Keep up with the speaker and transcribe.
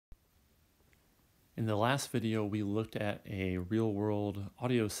In the last video, we looked at a real-world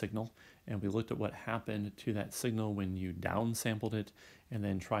audio signal, and we looked at what happened to that signal when you downsampled it and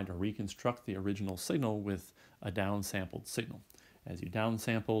then tried to reconstruct the original signal with a downsampled signal. As you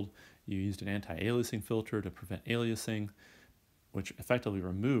downsampled, you used an anti-aliasing filter to prevent aliasing, which effectively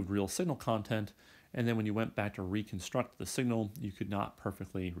removed real signal content, and then when you went back to reconstruct the signal, you could not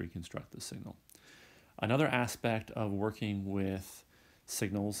perfectly reconstruct the signal. Another aspect of working with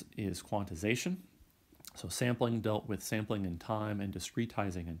signals is quantization. So sampling dealt with sampling in time and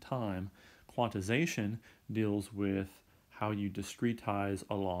discretizing in time. Quantization deals with how you discretize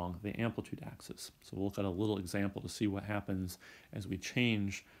along the amplitude axis. So we'll look at a little example to see what happens as we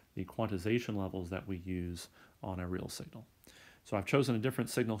change the quantization levels that we use on a real signal. So I've chosen a different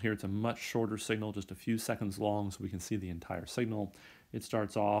signal here. It's a much shorter signal, just a few seconds long, so we can see the entire signal. It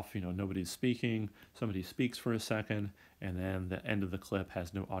starts off, nobody's speaking, somebody speaks for a second, and then the end of the clip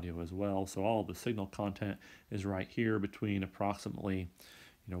has no audio as well. So all of the signal content is right here between approximately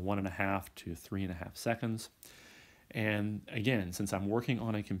 1.5 to 3.5 seconds. And again, since I'm working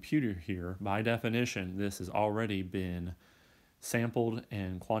on a computer here, by definition, this has already been sampled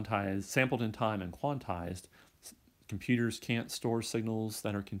and quantized, sampled in time and quantized. Computers can't store signals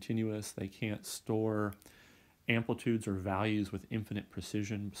that are continuous. They can't store amplitudes or values with infinite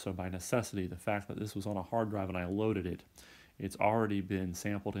precision. So by necessity, the fact that this was on a hard drive and I loaded it, it's already been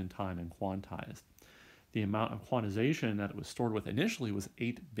sampled in time and quantized. The amount of quantization that it was stored with initially was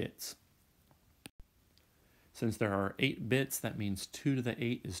 8 bits. Since there are 8 bits, that means 2 to the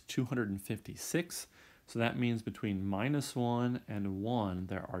 8 is 256. So that means between -1 and 1,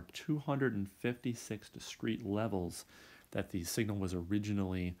 there are 256 discrete levels that the signal was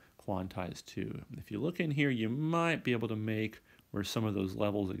originally quantized to. If you look in here, you might be able to make where some of those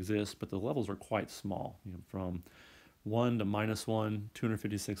levels exist, but the levels are quite small. From 1 to -1,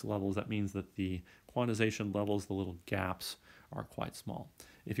 256 levels, that means that the quantization levels, the little gaps, are quite small.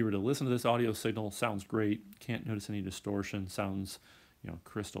 If you were to listen to this audio signal, sounds great, can't notice any distortion, sounds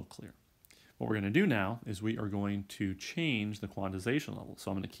crystal clear. What we're going to do now is we are going to change the quantization level. So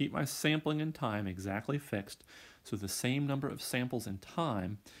I'm going to keep my sampling in time exactly fixed, so the same number of samples in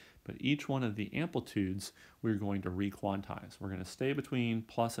time, but each one of the amplitudes we're going to re-quantize. We're going to stay between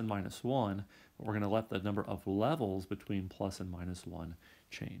plus and -1, but we're going to let the number of levels between plus and -1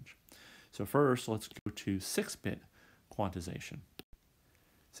 change. So first, let's go to 6-bit quantization.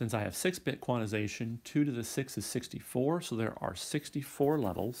 Since I have 6-bit quantization, 2 to the 6 is 64, so there are 64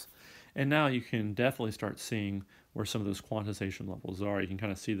 levels. And now you can definitely start seeing where some of those quantization levels are. You can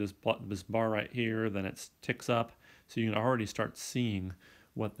kind of see this bar right here, then it ticks up. So you can already start seeing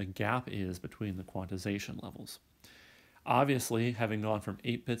what the gap is between the quantization levels. Obviously, having gone from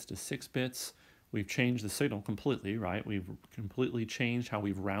 8 bits to 6 bits, we've changed the signal completely, right? We've completely changed how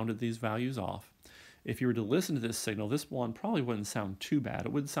we've rounded these values off. If you were to listen to this signal, this one probably wouldn't sound too bad.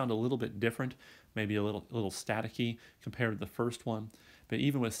 It would sound a little bit different, maybe a little staticky compared to the first one. But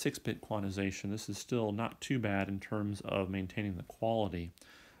even with 6-bit quantization, this is still not too bad in terms of maintaining the quality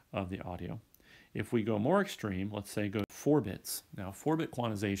of the audio. If we go more extreme, let's say go 4 bits. Now 4-bit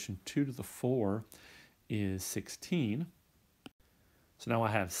quantization, 2 to the 4 is 16. So now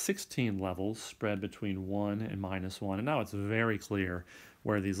I have 16 levels spread between 1 and -1, and now it's very clear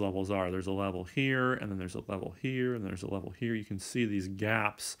where these levels are. There's a level here, and then there's a level here, and there's a level here. You can see these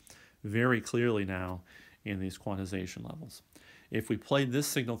gaps very clearly now in these quantization levels. If we played this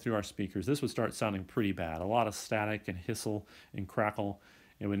signal through our speakers, this would start sounding pretty bad. A lot of static and hissle and crackle.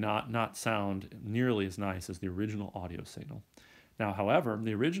 It would not sound nearly as nice as the original audio signal. Now, however,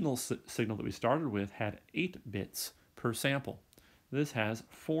 the original signal that we started with had 8 bits per sample. This has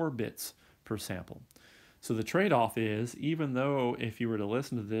 4 bits per sample. So the trade-off is, even though if you were to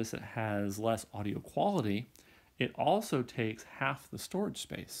listen to this, it has less audio quality, it also takes half the storage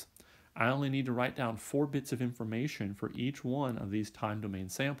space. I only need to write down 4 bits of information for each one of these time domain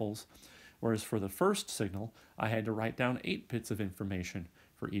samples, whereas for the first signal, I had to write down 8 bits of information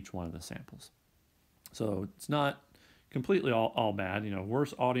for each one of the samples. So it's not completely all bad.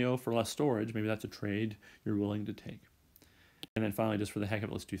 Worse audio for less storage, maybe that's a trade you're willing to take. And then finally, just for the heck of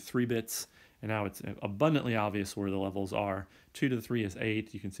it, let's do 3 bits. And now it's abundantly obvious where the levels are. 2 to the 3 is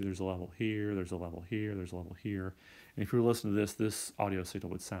 8. You can see there's a level here, there's a level here, there's a level here. And if you were to listen to this, this audio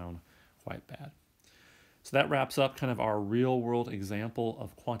signal would sound quite bad. So that wraps up kind of our real-world example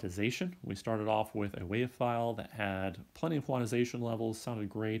of quantization. We started off with a WAV file that had plenty of quantization levels, sounded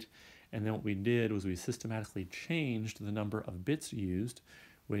great. And then what we did was we systematically changed the number of bits used,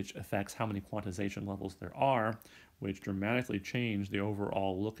 which affects how many quantization levels there are, which dramatically changed the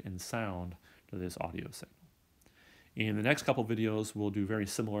overall look and sound to this audio signal. In the next couple videos, we'll do very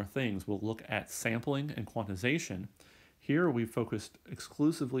similar things. We'll look at sampling and quantization. Here we focused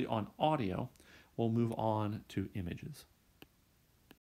exclusively on audio. We'll move on to images.